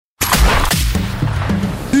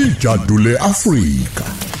Ijadu Le Africa.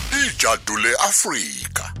 Ijadu Le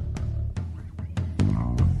Africa.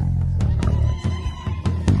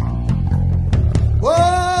 Oh,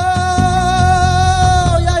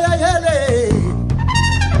 ya hele.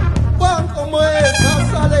 Bonke moya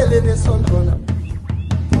sasalele nesontona.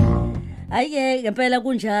 Ayike ngempela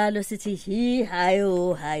kunjalo sithi hi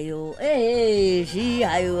hayo hi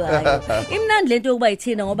hayo imnandi lento yokuba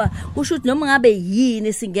yithina ngoba kusho ukuthi noma ngabe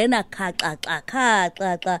yini singena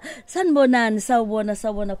khaxa sanibonani sawubona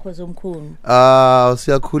Khoza omkhulu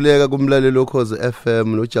siyakhuleka kumlalelo Khoza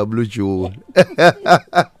FM noJabulu June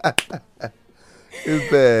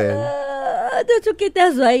impela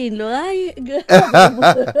Tukitazwa yini lo hayi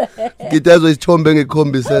Kitazwa isithombe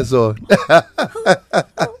ngikhombise sona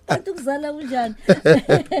Kuzala kunjani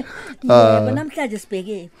yebo namhlanje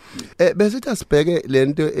sibheke bese asibheke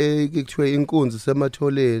lento ekuthiwa inkunzi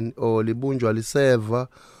sematholeni o libunjwa liseva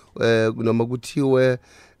noma kuthiwe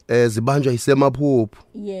zibanjwa isemaphupho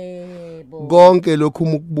yebo konke lokhu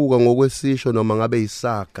ukubuka ngokwesisho noma ngabe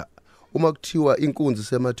isaga uma kuthiwa inkunzi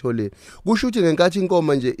sematholeni kusho ukuthi ngenkathi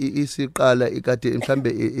inkomo nje isiqala ikade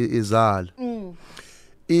mhlambe izala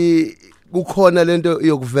kukhona lento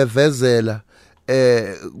yokuvevezela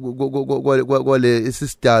kwale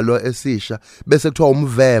isisidalwa esisha bese kuthiwa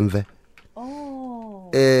umvemve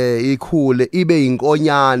ikhule ibe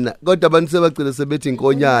inkonyana kodwa abantu sebagcina sebethi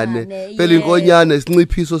inkonyane phela inkonyane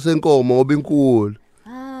isinciphiso senkomo ngoba inkulu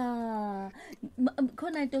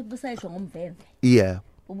khona into obusayisho ngomvemve yeah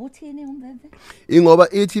ubuthini umvemve ingoba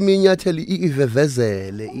ithi iminyathelo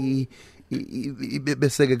ivevezele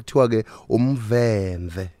bese ke kuthiwa ke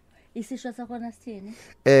umvemve isisho sakhona sithini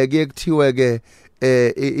kuye kuthiwe ke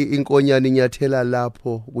inkonyana inyathela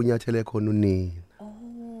lapho kunyathele khona unini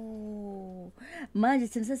manje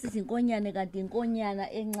sithi inkonyane kanti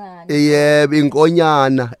inkonyana encane yebo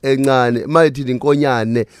inkonyana encane manje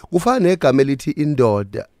inkonyane kufana negama elithi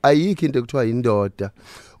indoda ayikho into ekuthiwa indoda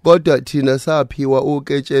kodwa thina saphiwa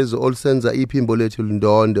uketshezo olusenza iphimbo lethu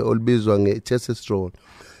lindonde olubizwa ngetestosterone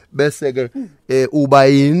bese ke uba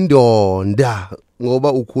yindonda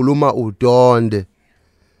ngoba ukhuluma udonde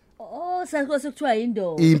sakho sekuthiwa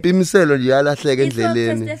indoda impimiselo nje yalahleka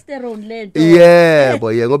endleleni testosterone lento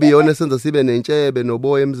yebo ngoba iyona senza sibe nentshebe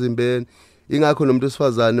noboya emzimbeni ingakho nomuntu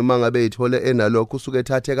osifazane uma ngabe ithole enalokho usuke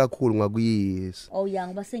ethathe kakhulu ngakuyisi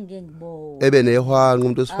ngoba sengeke ngibone ebe nehwanqa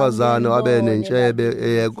umuntu osifazane wabe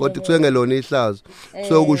nentshebe kodwa kusuke ngelona ihlazo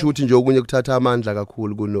so kusho ukuthi nje okunye kuthatha amandla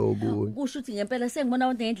kakhulu kunokunye kusho ukuthi ngempela sengibona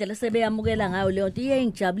ukuthi ngendlela sebeyamukela ngayo leyo nto iye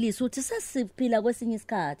ingijabulisa ukuthi sesiphila kwesinye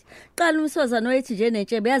isikhathi qala umsozana oyithi nje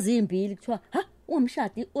nentshebe yazimbili kuthiwa ha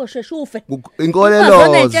umshadi osheshufe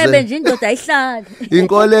inkolelo nje nje indoda ayihlali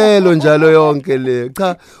inkolelo njalo yonke le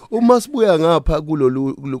cha uma sibuya ngapha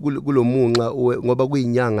kulomunqa ngoba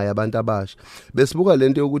kuyinyanga yabantu abasha besibuka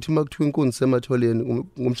lento ukuthi makuthiwa inkunzi sematholeni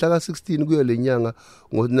ngomhla ka16 kuyo lenyanga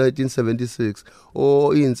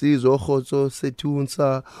ngo1976 insizwa oHotso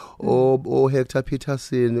Sethunsa Hector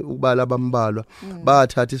Peterson ukubala abambalwa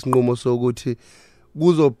bathatha isinqumo sokuthi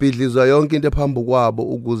kuzobhidlizwa yonke into ephambi kwabo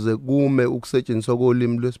ukuze kume ukusetshenziswa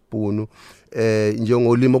kolimi lwesibhunu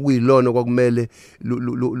njengolimi okuyilona kwakumele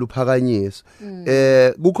luphakanyiswe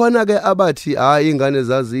kukhona ke abathi hayi ingane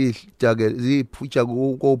zazidake ziphutsha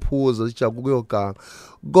kophuza sijaku kuyoganga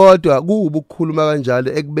kodwa kubukhuluma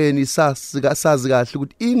kanjalo ekubeni sazi kahle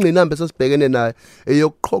ukuthi ingqinamba esasibhekene nayo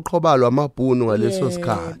eyokuqhoqhobalwa amabhunu ngaleso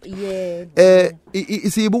sikhathi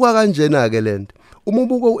siyibuka kanjena ke lento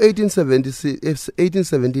umubuko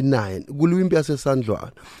u1879 kulwimpi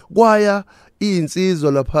yasesandlwana kwaya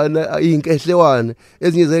insizwa laphana inkehlewani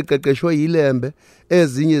ezinye zayiqeqeshwe yilembe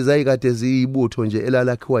ezinye zayikade ziyibutho nje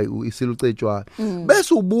elalakhiwa isilucetshwana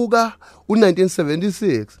bese ubuka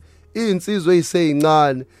u1976 insizwe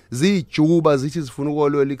eyiseyincane ziyijuba zithi zifuna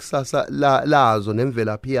ukolwela ikusasa lazo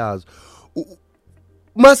nemvelaphi yazo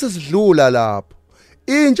mase sidlula lapho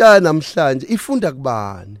intsha namhlanje ifunda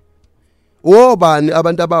kubani wobani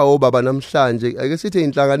abantu abahobaba namhlanje ake sithi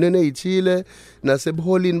inhlanganweni ezithile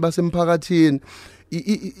nasebuholini basemphakathini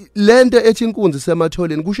lento ethi inkunzi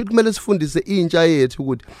sematholeni kusho ukuthi kumele sifundise intsha yethu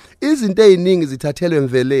ukuthi izinto eziningi zithathelwe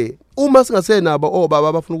emveleni uma singasenabo obaba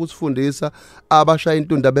abafuna ukusifundisa abashaya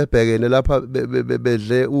intunda bebhekene lapha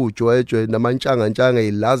bedle ujwejwe namantshanga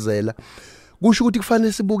ezilazela kusho ukuthi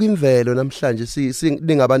kufanele sibuke imvelo namhlanje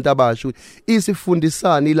singabantu abasha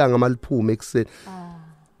isifundisana ilanga maliphume ekseni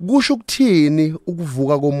kusho ukuthini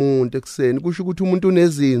ukuvuka komuntu ekseni kusho ukuthi umuntu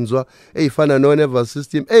unezinzwa ezifana no nervous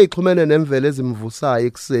system ezixhumene nemvelo ezimvusayo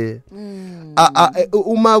ekseni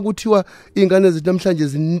uma kuthiwa ingane zethu namhlanje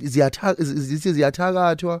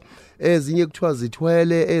ziyathakathwa ezinye kuthiwa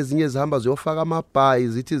zithwele ezinye zihamba ziyofaka amabhayi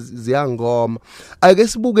zithi ziyangoma ake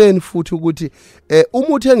sibukeni futhi ukuthi uma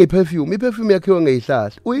uthenga iperfume yakhiwe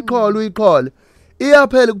ngezihlahla uyiqhole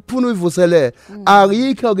iyaphela kuphuna uyivuselele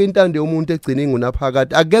akuyikho ke intando yomuntu egcina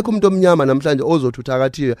ingunaphakade akekho umuntu omnyama namhlanje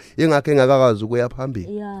ozothuthakathiwe engakho engakakazi ukuya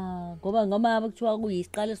phambili ngoba ngoma kuthiwa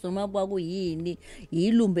kuyisiqale noma kwakuyini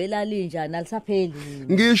yilumbe lalinjani alisapheli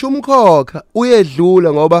ngisho umkhokha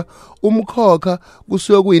uyedlula ngoba umkhokha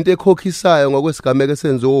kusuke kuyinto ekhokhisayo ngokwesigameko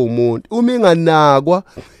esenziwe umuntu uma inganakwa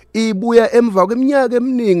ibuya emva kweminyaka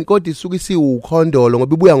eminingi kodwa isuke isiwukhondolo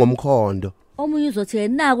ngoba ibuya ngomkhondo omunye uzothi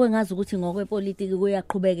nakwe ngazi ukuthi ngokwepolitiki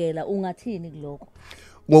kuyaqhubekela ungathini kuloko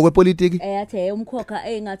ngokwepolitiki athe umkhokha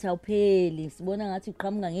engathi awupheli sibona ngathi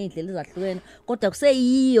uqhamuka ngeindlela ezahlukene kodwa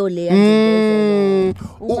kuseyiyo le yanjengezelo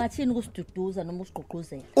ungathini kusiduduza noma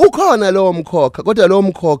usiqhuquzela ukhona lowo mkhokha kodwa lowo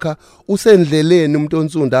mkhokha usendleleni umuntu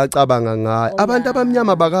ontsunda acabanga ngayo abantu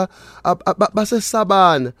abamnyama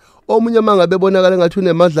basesabana omunye mangabe bonakala ngathi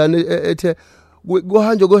unemadlana ethe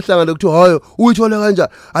kuhanje kohlangana kuthi hayo uyithole kanjani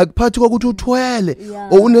akuphathi ukuthi uthwele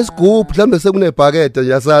unesigubhu mhlambe sekunebhakede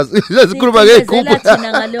nje yasazi sikhuluma ngegubhu thina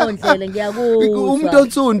ngaleyo ndlela ngiyakuzwa umuntu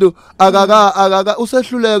onsundu akaka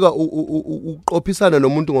usehluleka uqophisana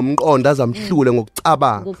nomuntu ngomqondo azamhlule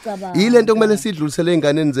ngokucabanga yilento kumele sidlulisele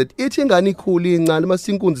inganeni zethu ithi ingane ikhulu incane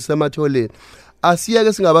masinkunzi sematholeni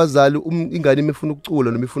asiyeke singabazali ingane imifuna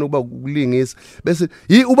ukucula noma ifuna ukuba ukulingisa bese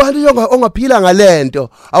ubani ongaphila ngalento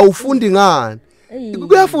awufundi ngani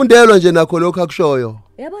kuyafundelwa nje nakho lokho akushoyo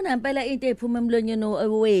yabona impela into eziphuma emlonyeni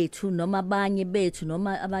wethu noma abanye bethu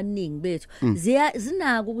noma abaningi bethu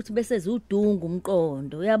zinaka ukuthi bese ziwudunga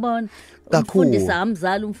umqondo uyabona umfundisi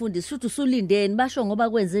amzali umfundisi futhi usulindeni basho ngoba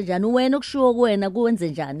kwenze njani wena okushiwo kuwena kuwenze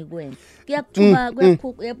njani kuwena kuyakuthuma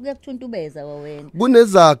kuyakuthuntubeza wena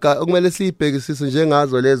kunezaga okumele siyibhekisise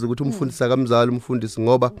njengazo lezi ukuthi umfundisi akamzali umfundisi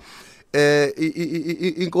ngoba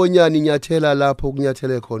inkonyane inyathela lapho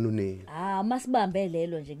kunyathele khona unini masibambe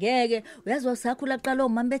lelo nje ngeke uyazwa sakhula qala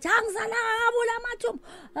omama bethi angizala abula amathumbu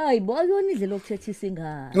hayibo ayona indlela okuthethisa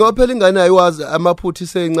ingane ngoba phela ingane ayiwazi amaphutha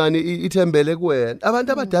isencane ithembele kuwena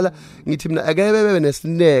abantu abadala ngithi mina ake bebe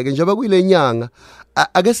nesineke njengoba kuyile nyanga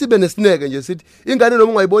ake sibe nesineke nje sithi ingane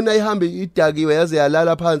noma ungayibona ihambe idakiwe yaze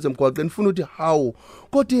yalala phansi emgwaqeni ufuna ukuthi hawu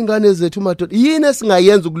kodwa ingane zethu madoda yini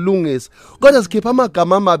esingayenza ukulungisa kodwa sikhipha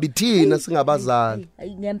amagama amabi thina singabazali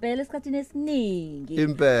ngempela esikhathini esiningi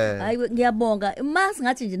impela hayi ngiyabonga mase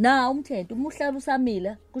ngathi nje na umthetho umhlaba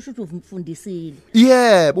usamila kusho ukuthi umfundisile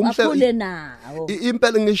yebo umhlaba nawo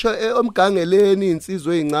impela ngisho omgangeleni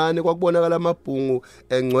insizwe ezincane kwakubonakala amabhungu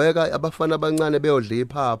engcweka abafana abancane beyodla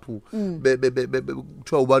iphaphu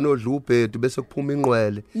kuthiwa ubani odla ubhedu bese kuphuma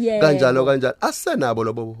inqwele kanjalo asenabo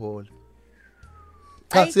lobo buholi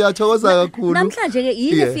siyathokoza kakhulu namhlanje ke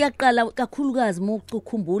yini efiyaqala kakhulukazi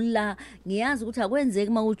ukukhumbula ngiyazi ukuthi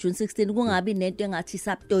akwenzeki uma uJune 16 kungabi nento engathi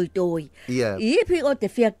saptoyitoyi yipi kodwa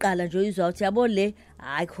efiyaqala nje uyizwa ukuthi yabo le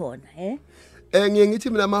hayi khona ngiye ngithi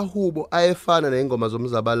mina amahubo ayefana nezingoma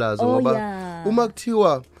zomzabalazo ngoba uma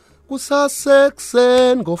kuthiwa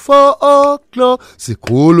kusasekuseni ngo4 o'clock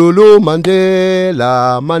sikhululu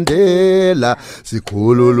Mandela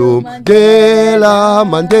sikhululu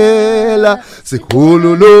Mandela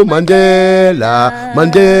sikhululu Mandela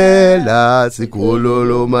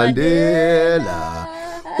sikhululu Mandela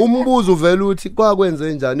umbuzo uvela uthi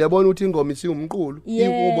kwakwenze njani yabona ukuthi ingoma isiwumqulu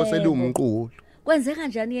ihubo seliwumqulu kwenzeka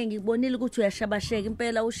kanjani ke ngikubonile ukuthi uyashabasheka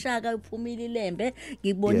impela ushaka uphumile ilembe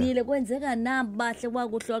ngikubonile kwenzeka nami bahle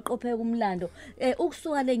kwakuhle waqopheka umlando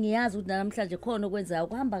ukusuka le ngiyazi ukuthi namhlanje khona okwenzayo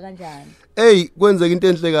kuhamba kanjani kwenzeka into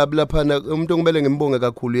enhle kabi lapha umuntu ngibele ngimbonge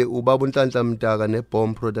kakhulu ubaba uNhlanhla Mdaka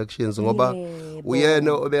neBomb Productions ngoba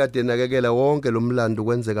uyena obekade nakekela wonke lo mlando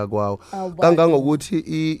kwenzeka kwawo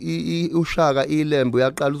kangangokuthi ushaka ilembe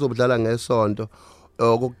uyaqala uzobudlala ngesonto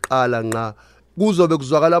okokuqala nqa kuzobe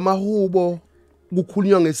kuzwakala amahubo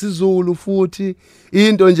kukhulunywa ngesizulu futhi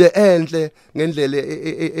into nje enhle ngendlela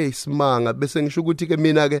eyisimanga bese ngisho ukuthi ke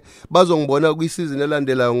mina ke bazongibona kwisizini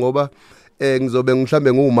elandelayo ngoba ngizobe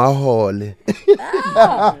ngihlambe ngumahole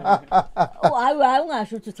hayi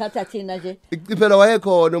ungasho ukuthi uthatha thina nje phela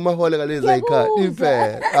wayekhona umahole kalezi ekhaya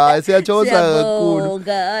impela hayi siyathokoza kakhulu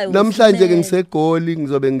namhlanje ke ngisegoli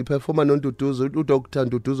ngizobe ngiperforma noNduduzo uDr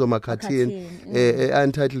Nduduzo Makhathini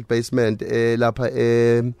Untitled Basement lapha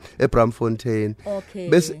eBramfontein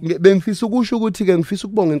bese bengifisa ukusho ukuthi ke ngifisa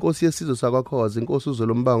ukubonga inkosi yesizwe sakwaKhoza inkosi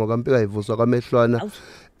uZolombango kaMpika ivuswa kwamehlwana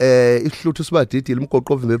Ihluthu sibadidile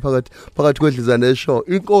umgoqo ovimbe phakathi kwedlizana eshow.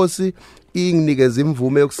 Inkosi inginikeza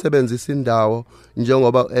imvume yokusebenzisa indawo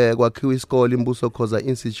njengoba kwakhiwa isikole Mbuso Khoza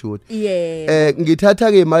Institute.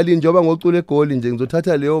 Ngithatha ke imali njengoba ngocula egoli nje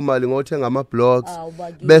ngizothatha leyo mali ngothenga ama blocks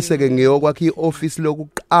bese ke ngiyokwakha ioffice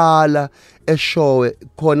lokuqala eshowe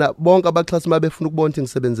khona bonke abaxhasi mabefuna ukubona ukuthi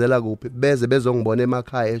ngisebenzela kuphi beze bezongibona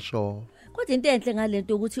emakhaya eshowe. Kodwa into enhle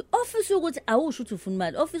ngalento ukuthi office ukuthi awusho ukuthi ufuna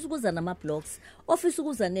imali, office kuza nama blocks, office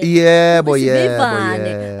kuza yebo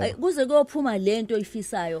kuze kuyophuma lento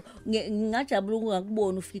oyifisayo. Ngingajabula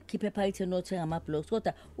ukungakubona ufikhiphe ephakethe nothenga ama blocks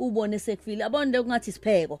kodwa ubone sekufile abone kungathi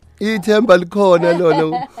sipheko. Ithemba likhona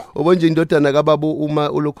lona ubonje indodana kaBaba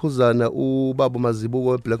uma ulokhuzana uBaba Mazibuko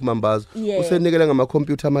weBlack Mambazo usenikela ngama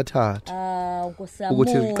computer amathathu. Nkosi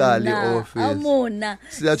ukuthi liqale ioffice. Amona.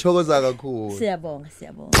 Siyathokoza kakhulu. Siyabonga.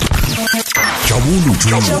 Jabulu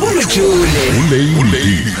Jule.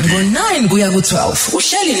 Ngo 9 kuya ku 12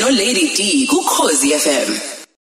 uhleli no Lady D ku Khosi FM.